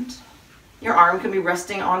hand. Your arm can be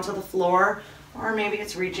resting onto the floor, or maybe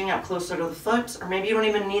it's reaching up closer to the foot, or maybe you don't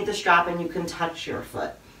even need the strap and you can touch your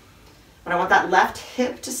foot. But I want that left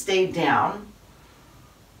hip to stay down,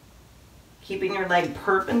 keeping your leg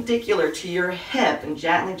perpendicular to your hip and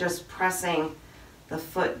gently just pressing the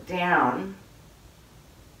foot down,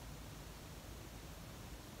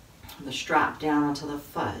 the strap down onto the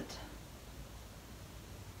foot.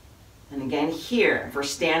 And again here, if we're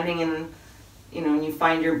standing and and you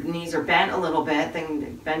find your knees are bent a little bit,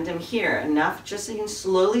 then bend them here enough just so you can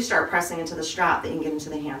slowly start pressing into the strap that you can get into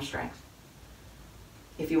the hamstrings.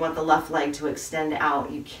 If you want the left leg to extend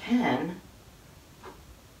out, you can,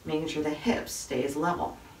 making sure the hips stays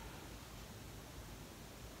level.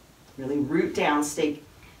 Really root down, stay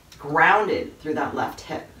grounded through that left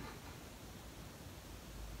hip.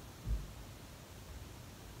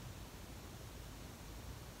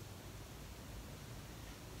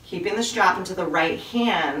 Keeping the strap into the right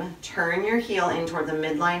hand, turn your heel in toward the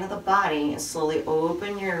midline of the body and slowly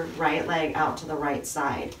open your right leg out to the right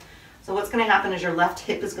side. So what's going to happen is your left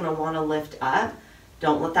hip is going to want to lift up.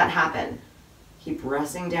 Don't let that happen. Keep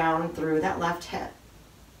pressing down through that left hip.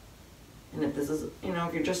 And if this is,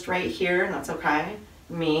 if you're just right here, that's okay.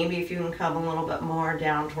 Maybe if you can come a little bit more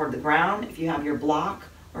down toward the ground, if you have your block,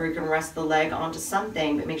 or you can rest the leg onto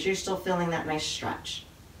something, but make sure you're still feeling that nice stretch.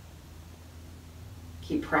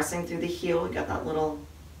 Keep pressing through the heel. We got that little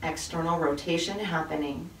external rotation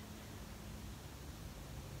happening.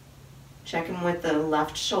 Check in with the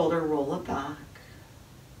left shoulder, roll it back.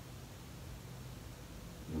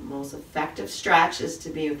 The most effective stretch is to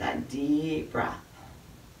be with that deep breath.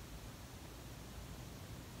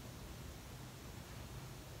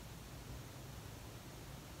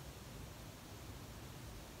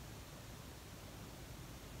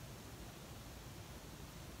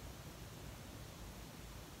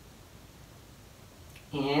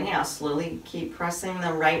 Inhale, slowly keep pressing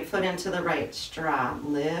the right foot into the right strap,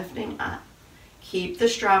 lifting up. Keep the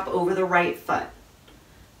strap over the right foot.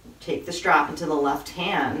 Take the strap into the left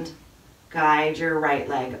hand. Guide your right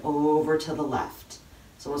leg over to the left.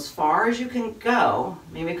 So as far as you can go,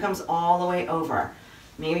 maybe it comes all the way over.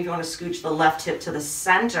 Maybe if you want to scooch the left hip to the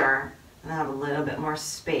center and have a little bit more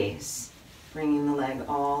space, bringing the leg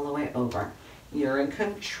all the way over. You're in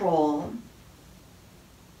control.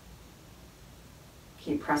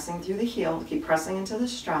 Keep pressing through the heel, keep pressing into the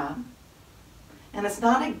strap. And it's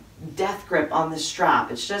not a death grip on the strap,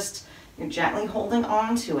 it's just you're gently holding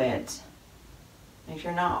on to it. Make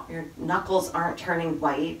sure your knuckles aren't turning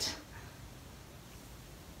white.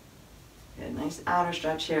 Good, nice outer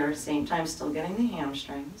stretch here, same time still getting the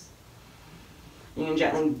hamstrings. You can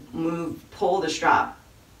gently pull the strap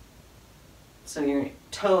so your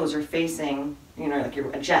toes are facing, like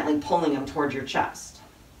you're gently pulling them towards your chest.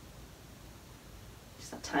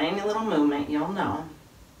 A tiny little movement, you'll know.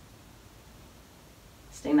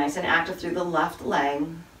 Stay nice and active through the left leg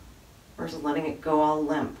versus letting it go all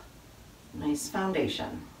limp. Nice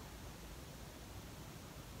foundation.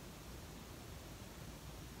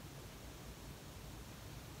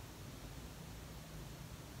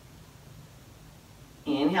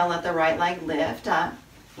 Inhale, let the right leg lift up.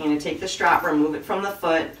 You're going to take the strap, remove it from the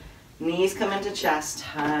foot. Knees come into chest,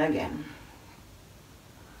 hug in.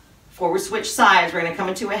 Before we switch sides, we're going to come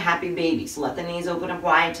into a happy baby. So let the knees open up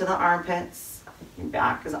wide to the armpits. Your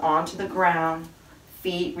back is onto the ground.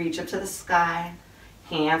 Feet reach up to the sky.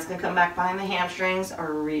 Hands can come back behind the hamstrings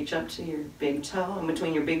or reach up to your big toe, in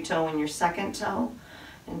between your big toe and your second toe.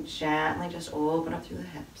 And gently just open up through the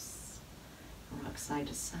hips. Rock side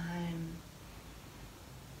to side.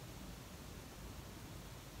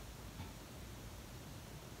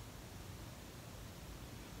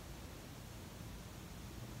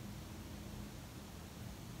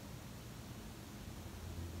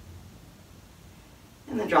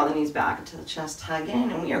 And then draw the knees back into the chest, hug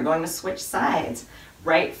in, and we are going to switch sides.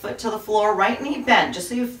 Right foot to the floor, right knee bent, just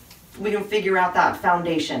so we can figure out that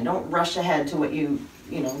foundation. Don't rush ahead to what you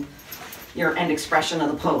know, your end expression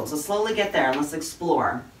of the pose. Let's slowly get there and let's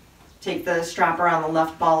explore. Take the strap around the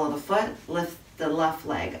left ball of the foot, lift the left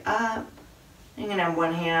leg up. You're gonna have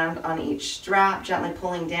one hand on each strap, gently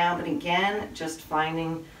pulling down, but again, just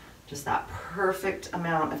finding just that perfect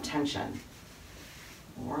amount of tension.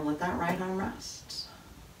 Or let that right arm rest.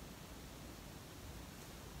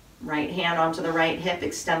 Right hand onto the right hip,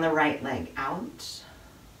 extend the right leg out.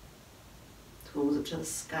 Toes up to the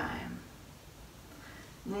sky.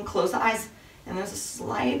 And then close the eyes, and there's a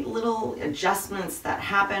slight little adjustments that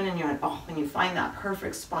happen, and you're like, oh, when you find that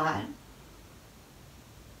perfect spot.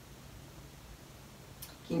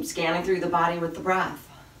 Keep scanning through the body with the breath.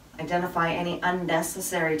 Identify any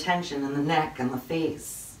unnecessary tension in the neck and the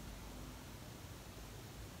face.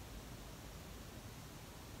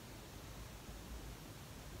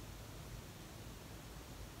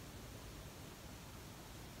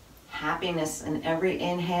 Happiness in every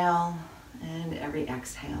inhale and every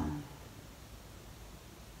exhale.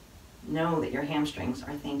 Know that your hamstrings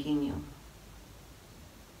are thanking you.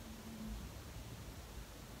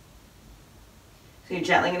 So you're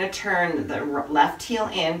gently going to turn the left heel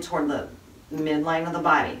in toward the midline of the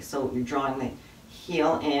body. So you're drawing the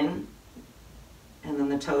heel in, and then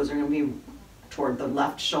the toes are going to be toward the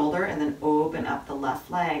left shoulder, and then open up the left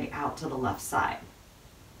leg out to the left side.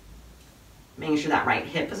 Making sure that right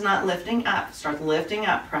hip is not lifting up. Start lifting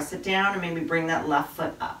up, press it down, and maybe bring that left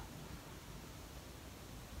foot up.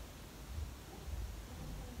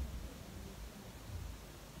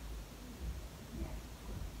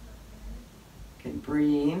 Good,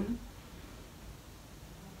 breathe.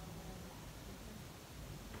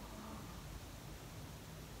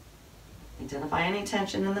 Identify any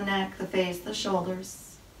tension in the neck, the face, the shoulders.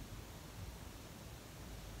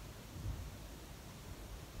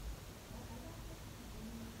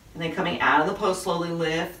 And then coming out of the pose, slowly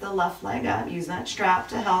lift the left leg up. Use that strap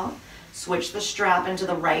to help. Switch the strap into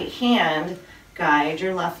the right hand. Guide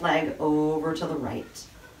your left leg over to the right.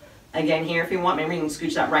 Again, here, if you want, maybe you can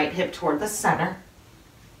scooch that right hip toward the center.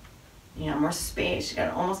 Yeah, more space. You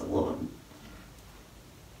got almost a little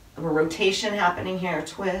of a rotation happening here.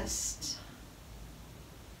 Twist.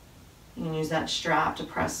 You can use that strap to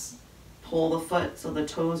press, pull the foot so the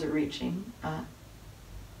toes are reaching up.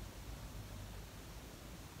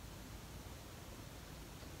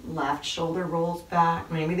 Left shoulder rolls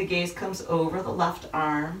back. Maybe the gaze comes over the left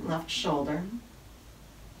arm, left shoulder.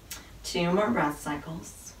 2 more breath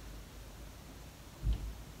cycles.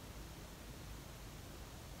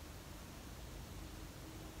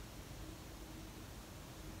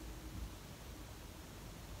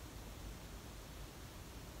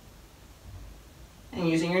 And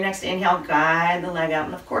using your next inhale, guide the leg out.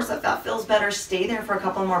 And of course, if that feels better, stay there for a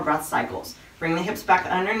couple more breath cycles. Bring the hips back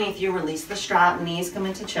underneath you, release the strap, knees come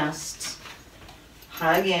into chest.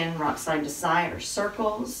 Hug in, rock side to side or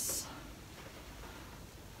circles.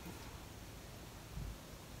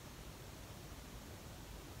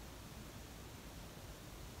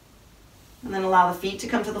 And then allow the feet to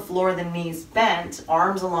come to the floor, the knees bent,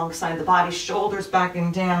 arms alongside the body, shoulders back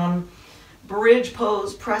and down. Bridge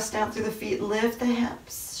pose, press down through the feet, lift the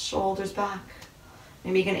hips, shoulders back.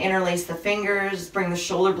 Maybe you can interlace the fingers, bring the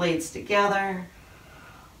shoulder blades together.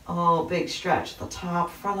 Oh, big stretch, the top,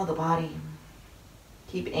 front of the body.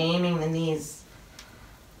 Keep aiming the knees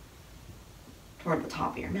toward the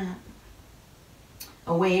top of your mat.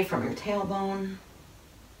 Away from your tailbone.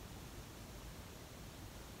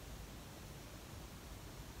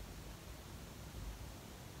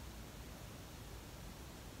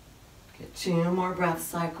 Get 2 more breath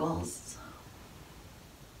cycles.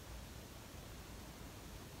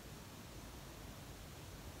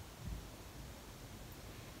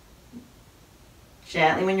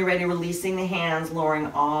 Gently, when you're ready, releasing the hands, lowering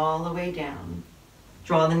all the way down.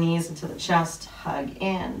 Draw the knees into the chest, hug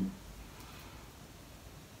in.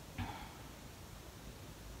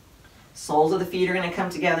 Soles of the feet are going to come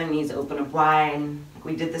together, knees open up wide. Like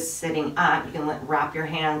we did this sitting up. You can wrap your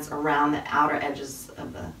hands around the outer edges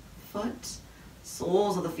of the foot.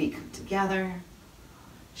 Soles of the feet come together.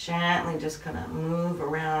 Gently just kind of move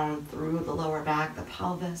around through the lower back, the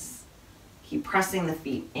pelvis. Keep pressing the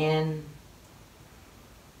feet in.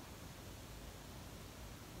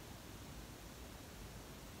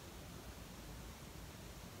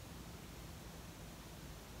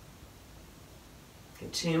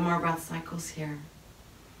 Get 2 more breath cycles here.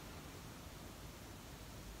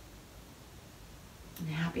 And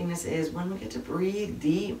happiness is when we get to breathe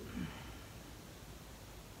deep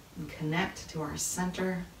and connect to our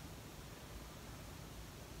center.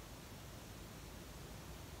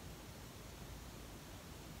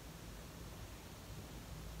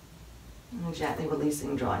 And gently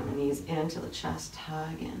releasing, drawing the knees into the chest,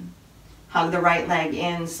 hug in. Hug the right leg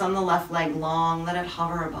in, send the left leg long, let it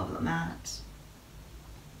hover above the mat.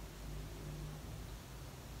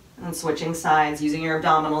 And switching sides, using your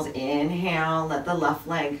abdominals, inhale, let the left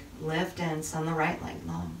leg lift in, send the right leg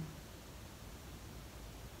long.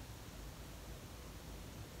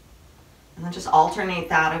 And then just alternate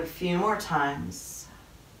that a few more times.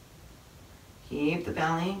 Keep the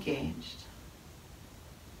belly engaged.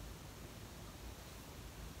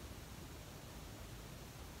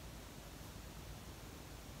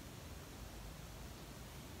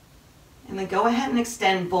 And then go ahead and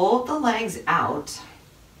extend both the legs out.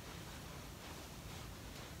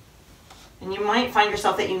 And you might find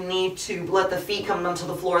yourself that you need to let the feet come onto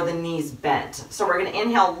the floor, the knees bent. So we're going to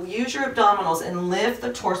inhale, use your abdominals and lift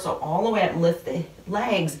the torso all the way up, lift the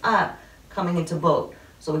legs up, coming into boat.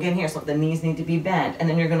 So again here, so if the knees need to be bent, and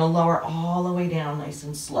then you're going to lower all the way down nice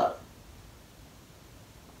and slow.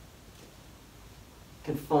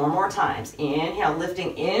 Good, 4 more times. Inhale,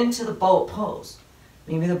 lifting into the boat pose.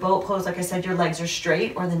 Maybe the boat pose, like I said, your legs are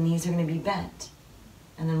straight or the knees are going to be bent.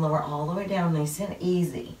 And then lower all the way down, nice and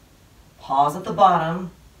easy. Pause at the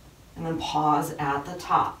bottom, and then pause at the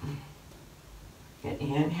top. Good,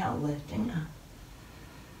 inhale, lifting up.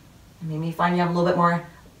 And maybe you find you have a little bit more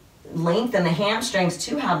length in the hamstrings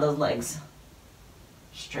to have those legs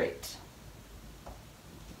straight.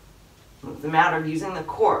 It's a matter of using the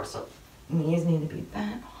core, so knees need to be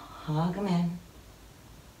bent, hug them in.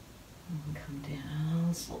 And come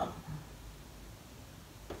down slow.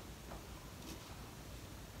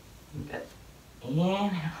 Good.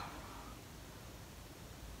 Inhale.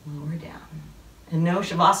 Lower down. And know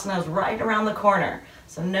Shavasana is right around the corner.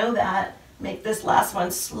 So know that. Make this last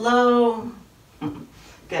one slow.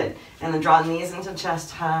 Good. And then draw the knees into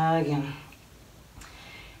chest, hug in.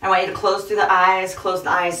 I want you to close through the eyes,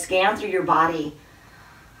 scan through your body.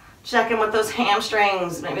 Check in with those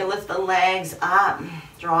hamstrings. Maybe lift the legs up.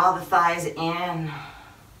 Draw the thighs in.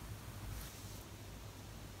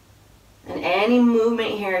 And any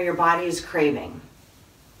movement here your body is craving.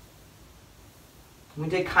 We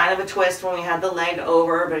did kind of a twist when we had the leg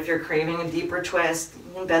over, but if you're craving a deeper twist,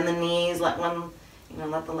 you can bend the knees, let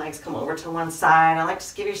the legs come over to one side. I like to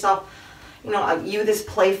just give yourself, this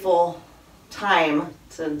playful time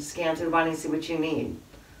to scan through the body and see what you need.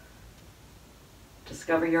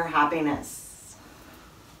 Discover your happiness.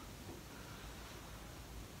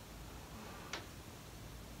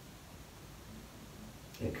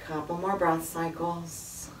 A couple more breath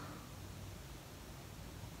cycles.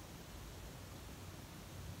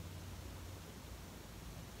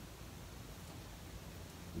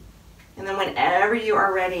 And then whenever you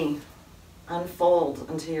are ready, unfold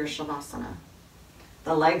into your Shavasana.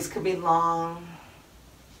 The legs could be long.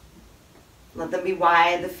 Let them be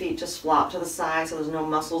wide. The feet just flop to the side so there's no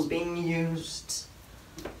muscles being used.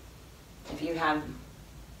 If you have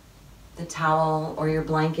the towel or your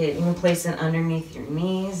blanket, you can place it underneath your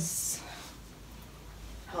knees.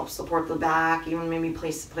 Help support the back. Even maybe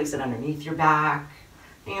place it underneath your back.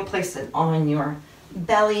 You can place it on your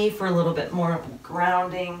belly for a little bit more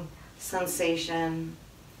grounding sensation.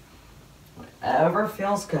 Whatever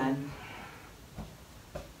feels good.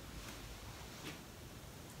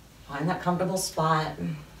 Find that comfortable spot.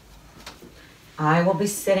 I will be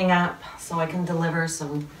sitting up so I can deliver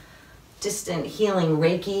some distant healing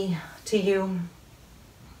Reiki to you.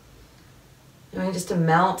 Just to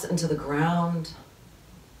melt into the ground.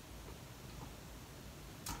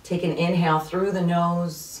 Take an inhale through the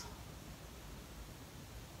nose.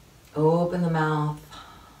 Open the mouth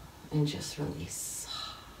and just release.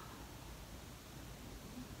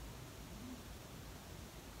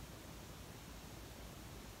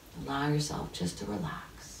 Allow yourself just to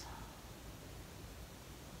relax.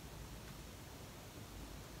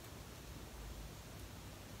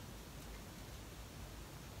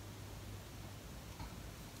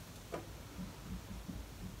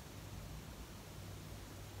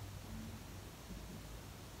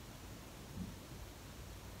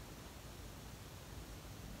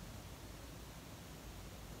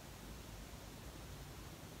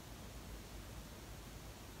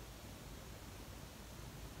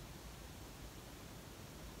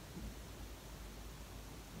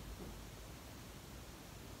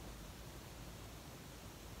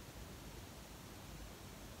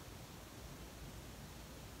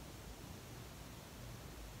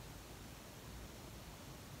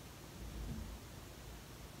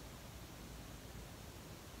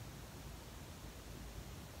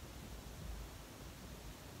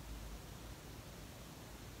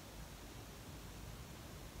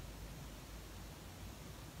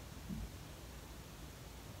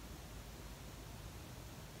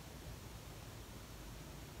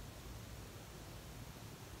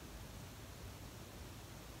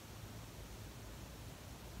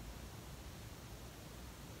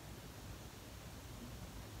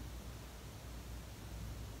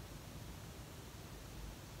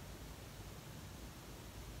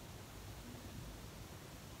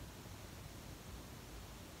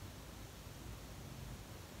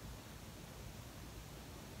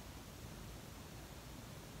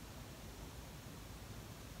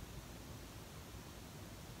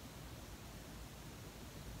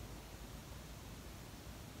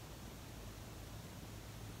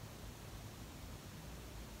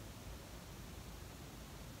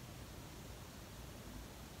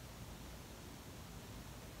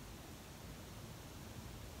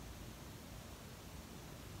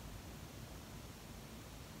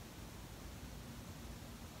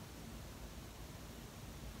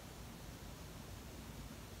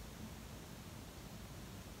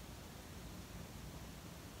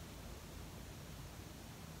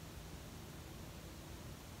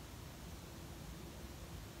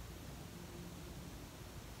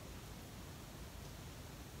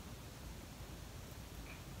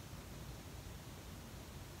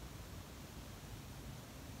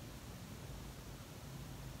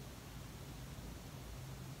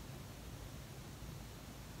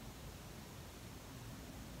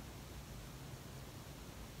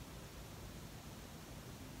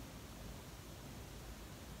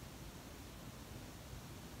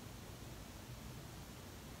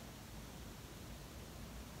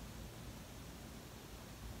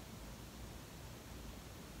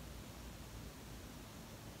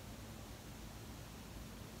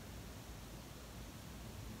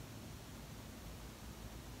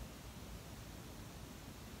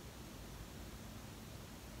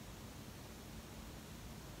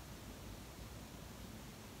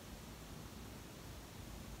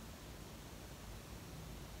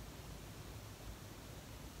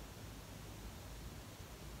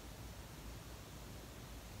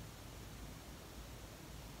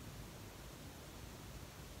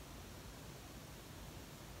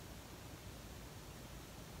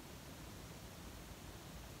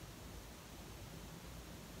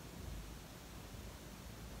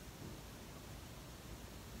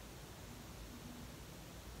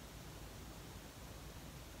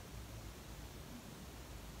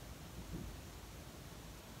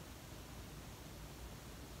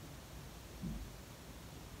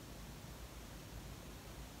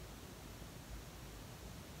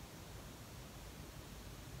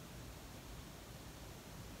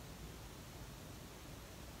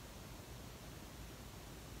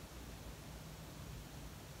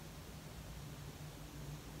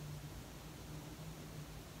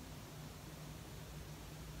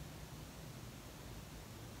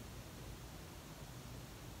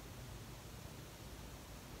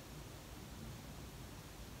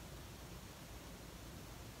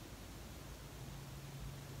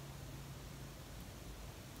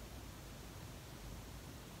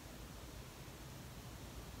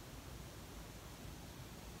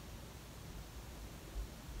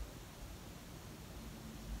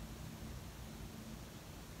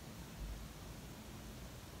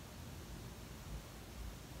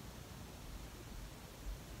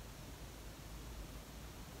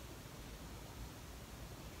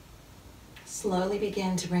 Slowly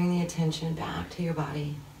begin to bring the attention back to your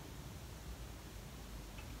body.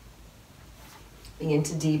 Begin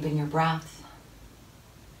to deepen your breath.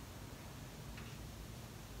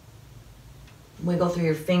 Wiggle through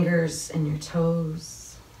your fingers and your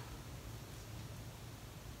toes.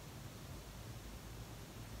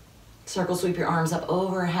 Circle sweep your arms up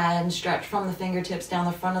overhead and stretch from the fingertips down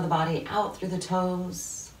the front of the body, out through the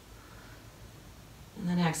toes. And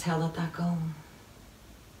then exhale, let that go.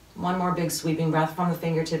 One more big sweeping breath from the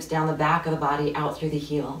fingertips down the back of the body, out through the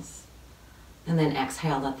heels. And then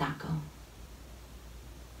exhale, let that go.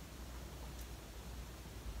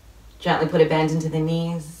 Gently put a bend into the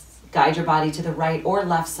knees. Guide your body to the right or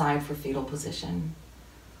left side for fetal position.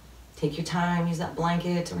 Take your time, use that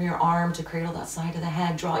blanket or your arm to cradle that side of the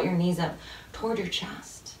head. Draw your knees up toward your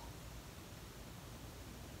chest.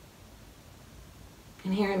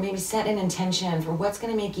 And here, maybe set an intention for what's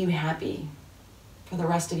going to make you happy for the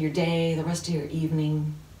rest of your day, the rest of your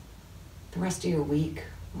evening, the rest of your week,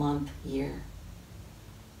 month, year.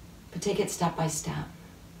 But take it step by step.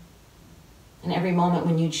 And every moment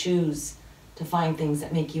when you choose to find things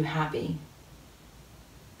that make you happy,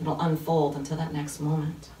 it'll unfold into that next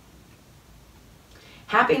moment.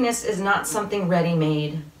 Happiness is not something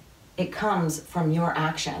ready-made. It comes from your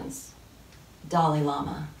actions. Dalai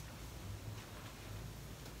Lama.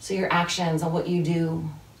 So your actions on what you do,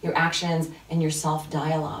 your actions and your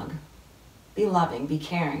self-dialogue. Be loving, be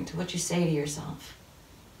caring to what you say to yourself.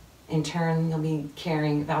 In turn, you'll be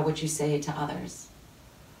caring about what you say to others.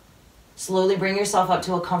 Slowly bring yourself up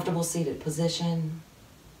to a comfortable seated position.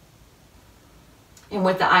 And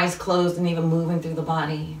with the eyes closed and even moving through the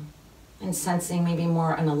body and sensing maybe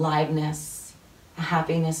more an aliveness, a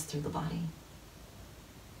happiness through the body.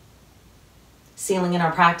 Sealing in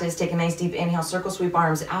our practice, take a nice deep inhale, circle sweep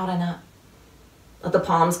arms out and up. Let the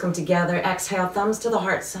palms come together. Exhale, thumbs to the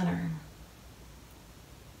heart center.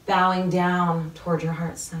 Bowing down toward your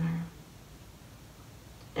heart center.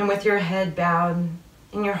 And with your head bowed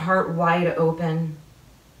and your heart wide open,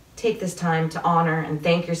 take this time to honor and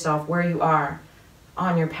thank yourself where you are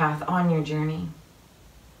on your path, on your journey.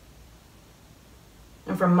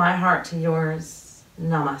 And from my heart to yours,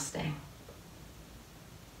 namaste.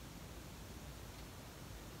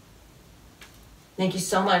 Thank you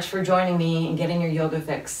so much for joining me and getting your yoga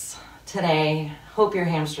fix today. Hope your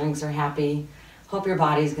hamstrings are happy. Hope your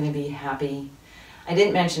body's going to be happy. I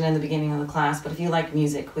didn't mention in the beginning of the class, but if you like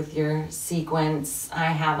music with your sequence, I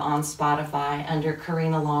have on Spotify under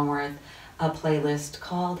Karina Longworth a playlist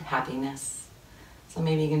called Happiness. So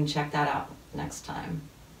maybe you can check that out next time.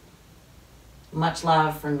 Much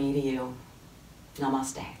love from me to you.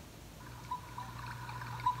 Namaste.